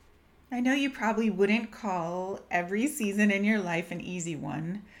I know you probably wouldn't call every season in your life an easy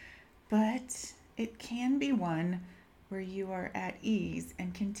one, but it can be one where you are at ease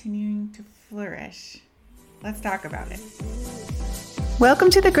and continuing to flourish. Let's talk about it. Welcome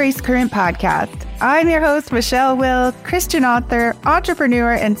to the Grace Current Podcast. I'm your host, Michelle Will, Christian author,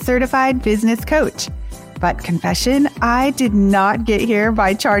 entrepreneur, and certified business coach. But confession, I did not get here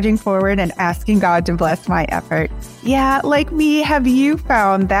by charging forward and asking God to bless my effort. Yeah, like me, have you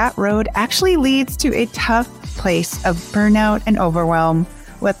found that road actually leads to a tough place of burnout and overwhelm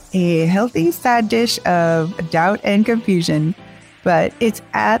with a healthy side dish of doubt and confusion? But it's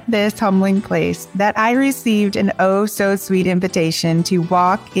at this humbling place that I received an oh so sweet invitation to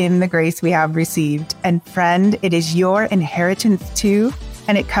walk in the grace we have received. And friend, it is your inheritance too.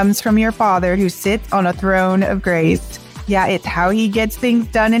 And it comes from your Father who sits on a throne of grace. Yeah, it's how he gets things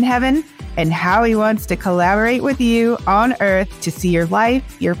done in heaven and how he wants to collaborate with you on earth to see your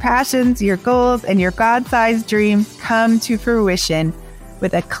life, your passions, your goals, and your God-sized dreams come to fruition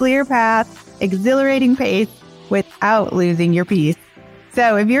with a clear path, exhilarating pace, without losing your peace.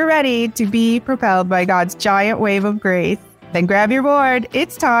 So if you're ready to be propelled by God's giant wave of grace, then grab your board.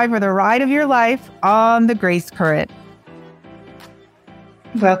 It's time for the ride of your life on the Grace Current.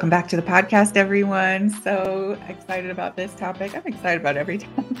 Welcome back to the podcast, everyone. So excited about this topic. I'm excited about every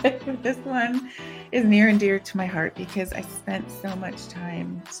topic. This one is near and dear to my heart because I spent so much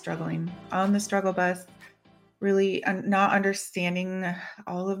time struggling on the struggle bus, really not understanding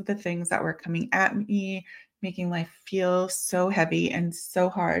all of the things that were coming at me, making life feel so heavy and so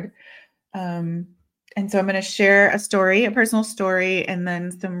hard. And so I'm going to share a story, a personal story, and then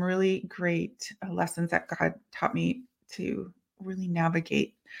some really great lessons that God taught me to really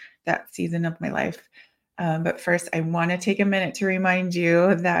navigate that season of my life. But first, I want to take a minute to remind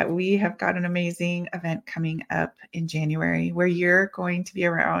you that we have got an amazing event coming up in January where you're going to be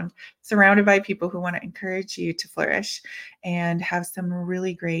surrounded by people who want to encourage you to flourish and have some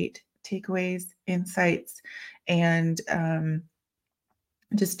really great takeaways, insights, and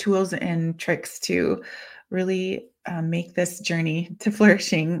just tools and tricks to really make this journey to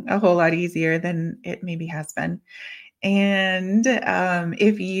flourishing a whole lot easier than it maybe has been. And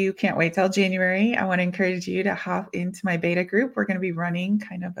if you can't wait till January, I want to encourage you to hop into my beta group. We're going to be running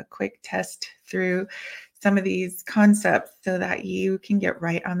kind of a quick test through some of these concepts so that you can get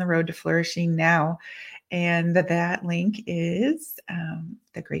right on the road to flourishing now. And that link is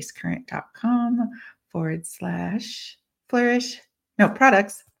thegracecurrent.com/flourish. No,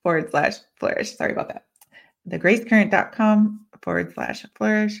 products/flourish. Sorry about that.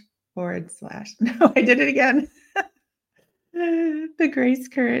 thegracecurrent.com/flourish/ no, I did it again.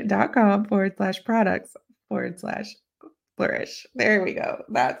 thegracecurrent.com/products/flourish. There we go.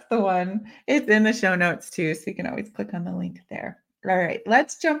 That's the one. It's in the show notes too, so you can always click on the link there. All right,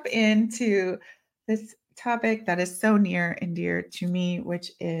 let's jump into this topic that is so near and dear to me,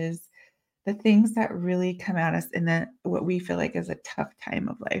 which is the things that really come at us in what we feel like is a tough time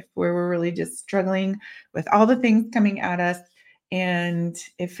of life, where we're really just struggling with all the things coming at us. And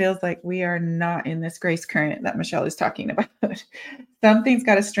it feels like we are not in this grace current that Michelle is talking about. Something's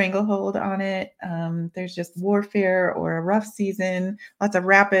got a stranglehold on it. There's just warfare or a rough season, lots of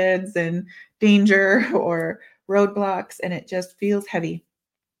rapids and danger or roadblocks, and it just feels heavy.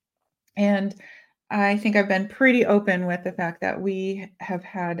 And I think I've been pretty open with the fact that we have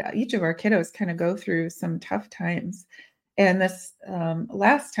had each of our kiddos kind of go through some tough times. And this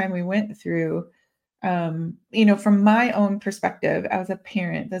last time we went through, from my own perspective as a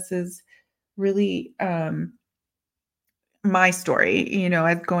parent, this is really my story,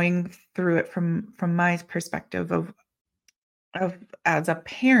 as going through it from my perspective of as a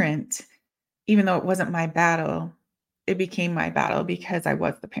parent, even though it wasn't my battle, it became my battle because I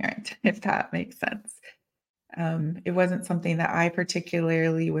was the parent, if that makes sense. It wasn't something that I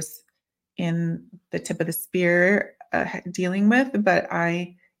particularly was in the tip of the spear dealing with, but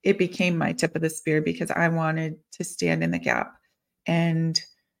it became my tip of the spear because I wanted to stand in the gap and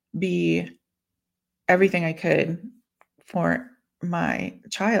be everything I could for my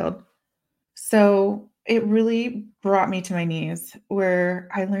child. So it really brought me to my knees where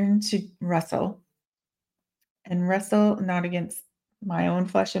I learned to wrestle not against my own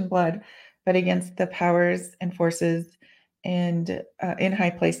flesh and blood, but against the powers and forces and in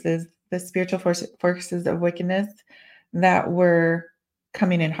high places, the spiritual forces of wickedness that were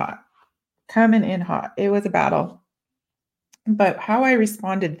coming in hot. It was a battle. But how I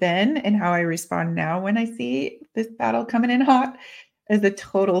responded then and how I respond now when I see this battle coming in hot is a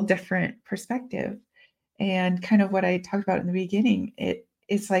total different perspective. And kind of what I talked about in the beginning,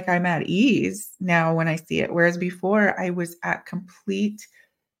 it's like I'm at ease now when I see it. Whereas before I was at complete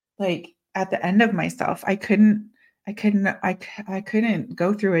like at the end of myself. I couldn't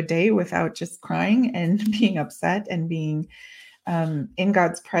go through a day without just crying and being upset and being in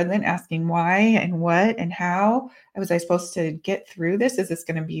God's presence, asking why and what and how was I supposed to get through this? Is this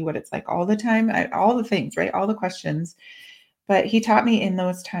going to be what it's like all the time? All the things, right? All the questions. But he taught me in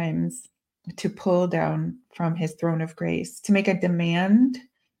those times to pull down from his throne of grace, to make a demand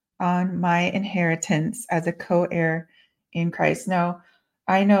on my inheritance as a co-heir in Christ. Now,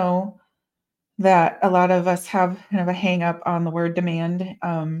 I know that a lot of us have kind of a hang up on the word demand,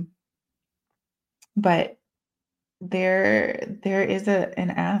 but there is an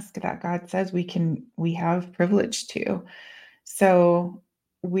ask that God says we have privilege to. So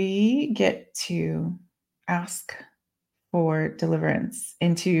we get to ask for deliverance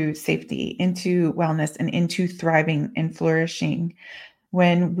into safety, into wellness, and into thriving and flourishing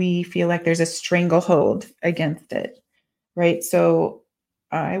when we feel like there's a stranglehold against it, right? So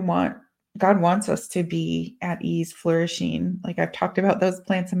God wants us to be at ease, flourishing. Like I've talked about those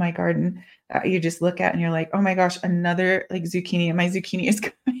plants in my garden that you just look at and you're like, oh my gosh, another like zucchini. And my zucchini is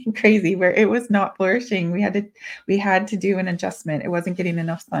going crazy where it was not flourishing. We had to do an adjustment. It wasn't getting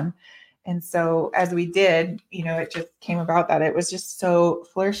enough sun. And so as we did, it just came about that it was just so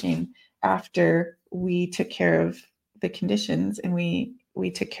flourishing after we took care of the conditions and we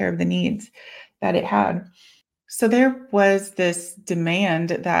took care of the needs that it had. So there was this demand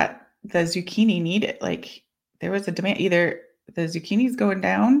that the zucchini needed. Like there was a demand, either the zucchini's going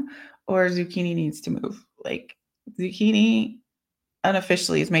down or zucchini needs to move. Like zucchini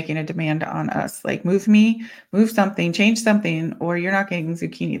unofficially is making a demand on us, like move something, change something, or you're not getting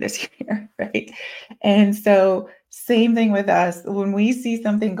zucchini this year, right? And so same thing with us. When we see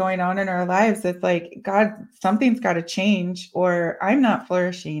something going on in our lives, it's like, God, something's got to change or I'm not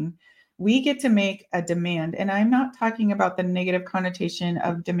flourishing. We get to make a demand. And I'm not talking about the negative connotation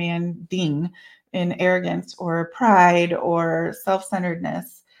of demanding in arrogance or pride or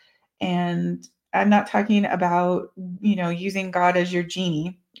self-centeredness. And I'm not talking about, using God as your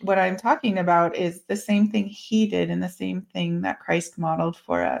genie. What I'm talking about is the same thing he did and the same thing that Christ modeled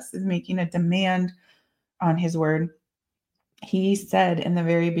for us, is making a demand on his word. He said in the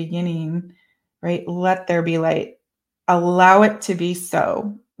very beginning, right, let there be light. Allow it to be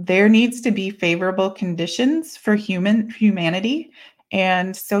so. There needs to be favorable conditions for humanity.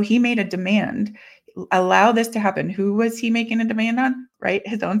 And so he made a demand. Allow this to happen. Who was he making a demand on? Right?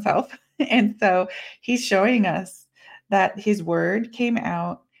 His own self. And so he's showing us that his word came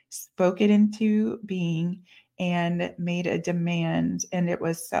out, spoke it into being, and made a demand, and it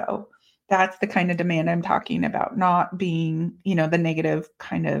was so. That's the kind of demand I'm talking about, not being, the negative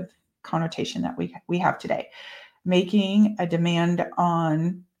kind of connotation that we have today. Making a demand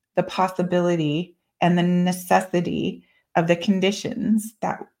on the possibility and the necessity of the conditions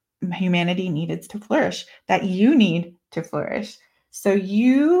that humanity needed to flourish, that you need to flourish. So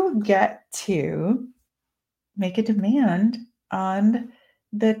you get to make a demand on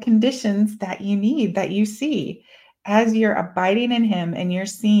the conditions that you need, that you see. As you're abiding in him and you're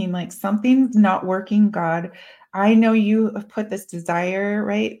seeing like something's not working, God, I know you have put this desire,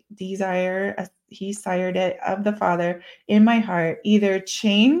 right? Desire, he sired it of the Father in my heart. Either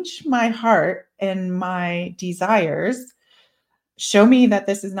change my heart and my desires, show me that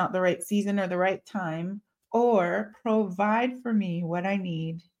this is not the right season or the right time, or provide for me what I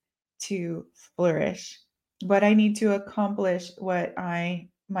need to flourish, what I need to accomplish, what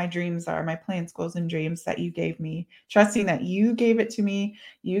my dreams are, my plans, goals, and dreams that you gave me, trusting that you gave it to me.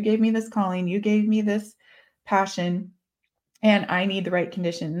 You gave me this calling, you gave me this passion, and I need the right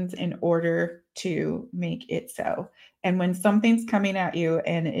conditions in order to make it so. And when something's coming at you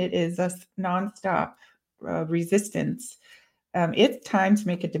and it is a nonstop resistance, it's time to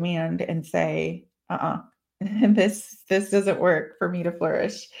make a demand and say, this doesn't work for me to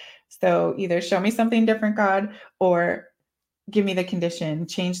flourish. So either show me something different, God, or give me the condition,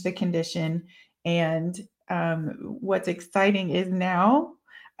 change the condition. And what's exciting is now,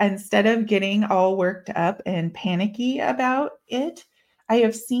 instead of getting all worked up and panicky about it, I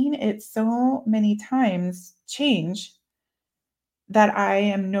have seen it so many times change that I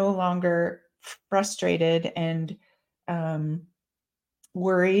am no longer frustrated and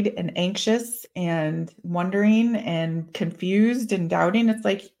worried and anxious and wondering and confused and doubting. It's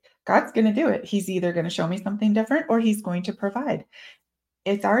like, God's going to do it. He's either going to show me something different or he's going to provide.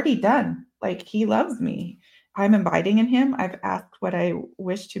 It's already done. Like, he loves me. I'm abiding in him. I've asked what I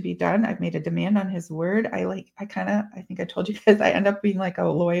wish to be done. I've made a demand on his word. I think I told you guys, I end up being like a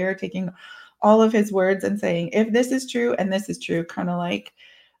lawyer, taking all of his words and saying, if this is true and this is true, kind of like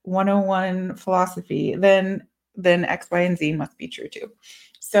 101 philosophy, then X, Y, and Z must be true too.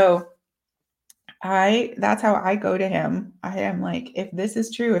 So that's how I go to him. I am like, if this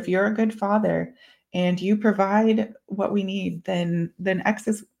is true, if you're a good father and you provide what we need, then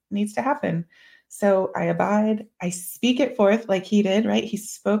needs to happen. So I abide, I speak it forth like he did, right? He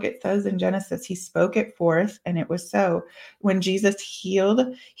spoke, it says in Genesis, he spoke it forth and it was so. When Jesus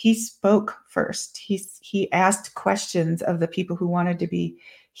healed, he spoke first. He asked questions of the people who wanted to be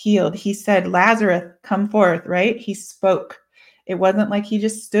healed. He said, Lazarus, come forth, right? He spoke. It wasn't like he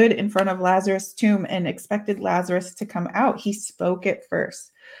just stood in front of Lazarus' tomb and expected Lazarus to come out. He spoke it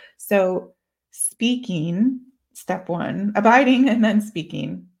first. So speaking, step one, abiding and then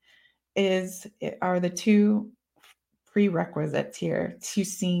speaking are the two prerequisites here to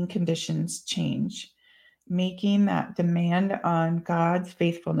seeing conditions change. Making that demand on God's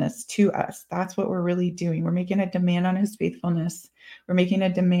faithfulness to us. That's what we're really doing. We're making a demand on his faithfulness. We're making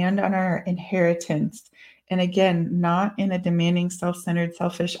a demand on our inheritance. And again, not in a demanding, self-centered,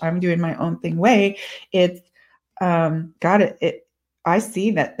 selfish, I'm doing my own thing way. It's God, I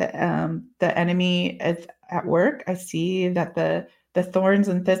see that the enemy is at work. I see that the thorns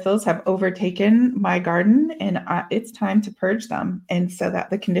and thistles have overtaken my garden, and it's time to purge them. And so that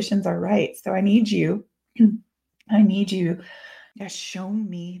the conditions are right. So I need you. I need you. Yeah, show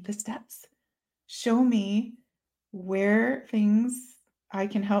me the steps. Show me where things I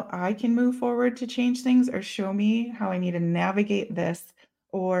can help, I can move forward to change things, or show me how I need to navigate this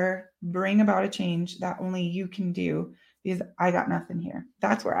or bring about a change that only you can do, because I got nothing here.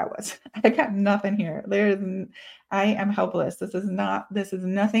 That's where I was. I got nothing here. I am helpless. This is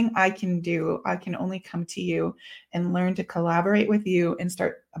nothing I can do. I can only come to you and learn to collaborate with you and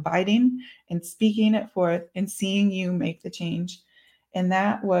start abiding and speaking it forth and seeing you make the change. And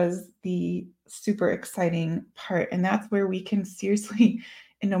that was the super exciting part. And that's where we can seriously,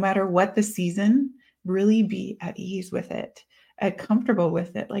 and no matter what the season, really be at ease with it, comfortable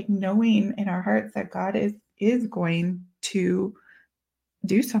with it, like knowing in our hearts that God is going to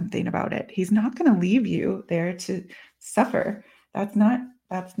do something about it. He's not going to leave you there to suffer. That's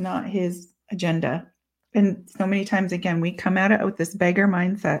not his agenda. And so many times, again, we come at it with this beggar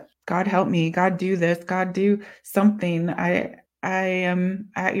mindset. God help me. God do this. God do something. I am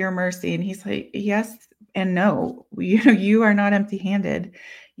at your mercy. And he's like, yes and no. You are not empty-handed.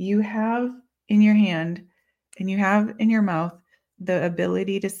 You have in your hand and you have in your mouth the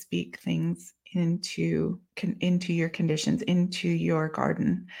ability to speak things into your conditions, into your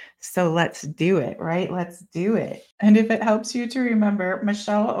garden. So let's do it, right? Let's do it. And if it helps you to remember,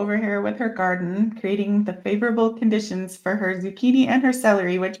 Michelle over here with her garden, creating the favorable conditions for her zucchini and her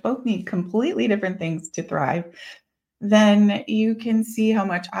celery, which both need completely different things to thrive, then you can see how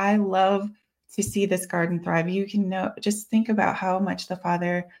much I love to see this garden thrive. You can just think about how much the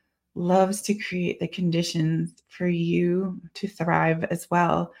Father loves to create the conditions for you to thrive as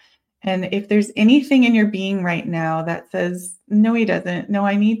well. And if there's anything in your being right now that says, no, he doesn't, no,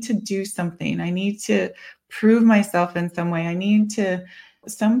 I need to do something, I need to prove myself in some way,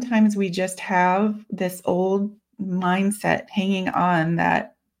 sometimes we just have this old mindset hanging on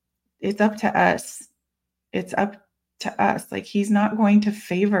that it's up to us. It's up to us. Like, he's not going to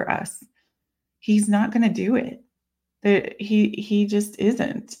favor us. He's not going to do it. He just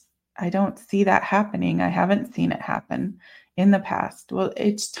isn't. I don't see that happening. I haven't seen it happen in the past. Well,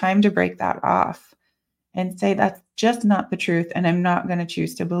 it's time to break that off and say that's just not the truth, and I'm not going to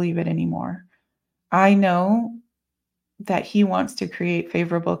choose to believe it anymore. I know that he wants to create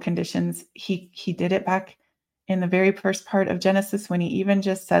favorable conditions. He did it back in the very first part of Genesis when he even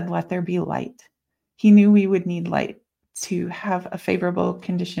just said, let there be light. He knew we would need light to have a favorable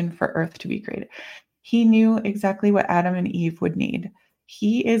condition for earth to be created. He knew exactly what Adam and Eve would need.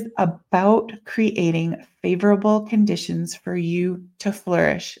 He is about creating favorable conditions for you to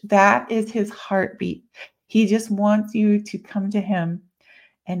flourish. That is his heartbeat. He just wants you to come to him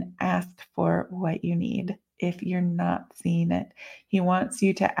and ask for what you need. If you're not seeing it, he wants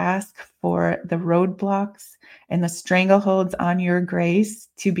you to ask for the roadblocks and the strangleholds on your grace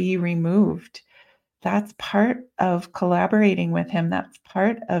to be removed. That's part of collaborating with him. That's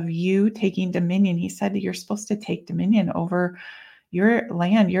part of you taking dominion. He said that you're supposed to take dominion over your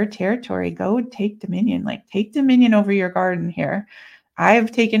land, your territory. Go take dominion. Like, take dominion over your garden here.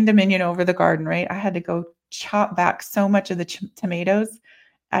 I've taken dominion over the garden, right? I had to go chop back so much of the tomatoes.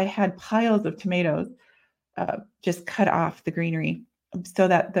 I had piles of tomatoes, just cut off the greenery so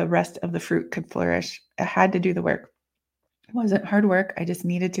that the rest of the fruit could flourish. I had to do the work. It wasn't hard work. I just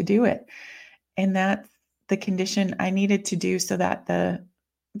needed to do it. And that's the condition I needed to do so that the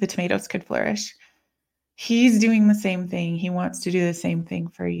tomatoes could flourish. He's doing the same thing. He wants to do the same thing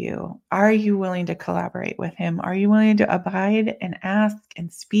for you. Are you willing to collaborate with him? Are you willing to abide and ask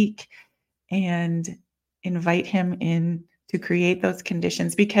and speak and invite him in to create those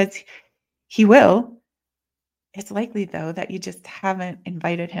conditions? Because he will. It's likely, though, that you just haven't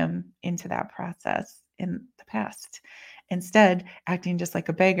invited him into that process in the past. Instead, acting just like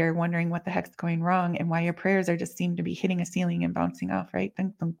a beggar, wondering what the heck's going wrong and why your prayers are just seem to be hitting a ceiling and bouncing off, right?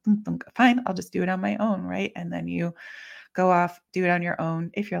 Thunk, thunk, thunk, thunk. Fine, I'll just do it on my own, right? And then you go off, do it on your own,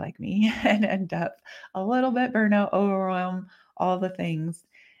 if you're like me, and end up a little bit burnout, overwhelm, all the things,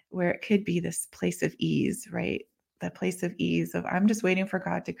 where it could be this place of ease, right? The place of ease of, I'm just waiting for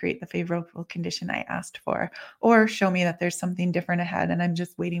God to create the favorable condition I asked for, or show me that there's something different ahead. And I'm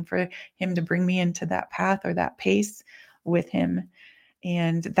just waiting for him to bring me into that path or that pace with him.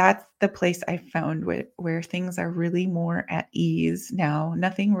 And that's the place I found where things are really more at ease now.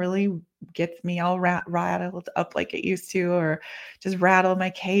 Nothing really gets me all rattled up like it used to, or just rattle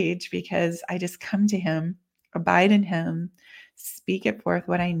my cage, because I just come to him, abide in him, speak it forth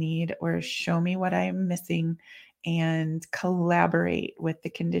what I need, or show me what I'm missing, and collaborate with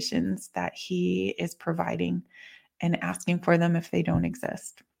the conditions that he is providing and asking for them if they don't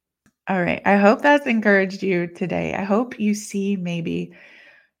exist. All right. I hope that's encouraged you today. I hope you see maybe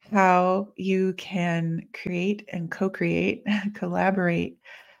how you can create and co-create, collaborate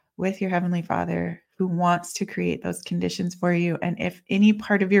with your Heavenly Father who wants to create those conditions for you. And if any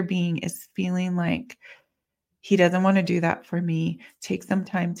part of your being is feeling like he doesn't want to do that for me, take some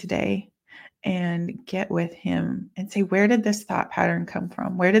time today and get with him and say, where did this thought pattern come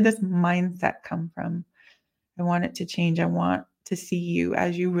from? Where did this mindset come from? I want it to change. I want to see you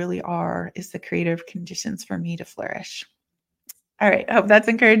as you really are, is the creative conditions for me to flourish. All right. I hope that's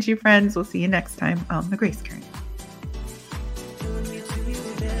encouraged you, friends. We'll see you next time on The Grace Current.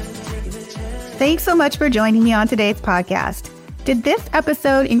 Thanks so much for joining me on today's podcast. Did this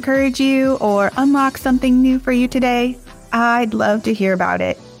episode encourage you or unlock something new for you today? I'd love to hear about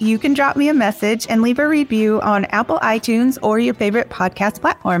it. You can drop me a message and leave a review on Apple iTunes or your favorite podcast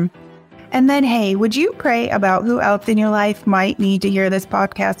platform. And then, hey, would you pray about who else in your life might need to hear this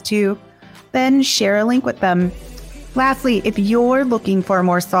podcast too? Then share a link with them. Lastly, if you're looking for a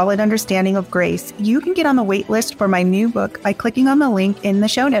more solid understanding of grace, you can get on the wait list for my new book by clicking on the link in the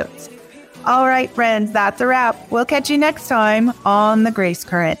show notes. All right, friends, that's a wrap. We'll catch you next time on The Grace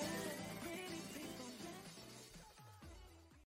Current.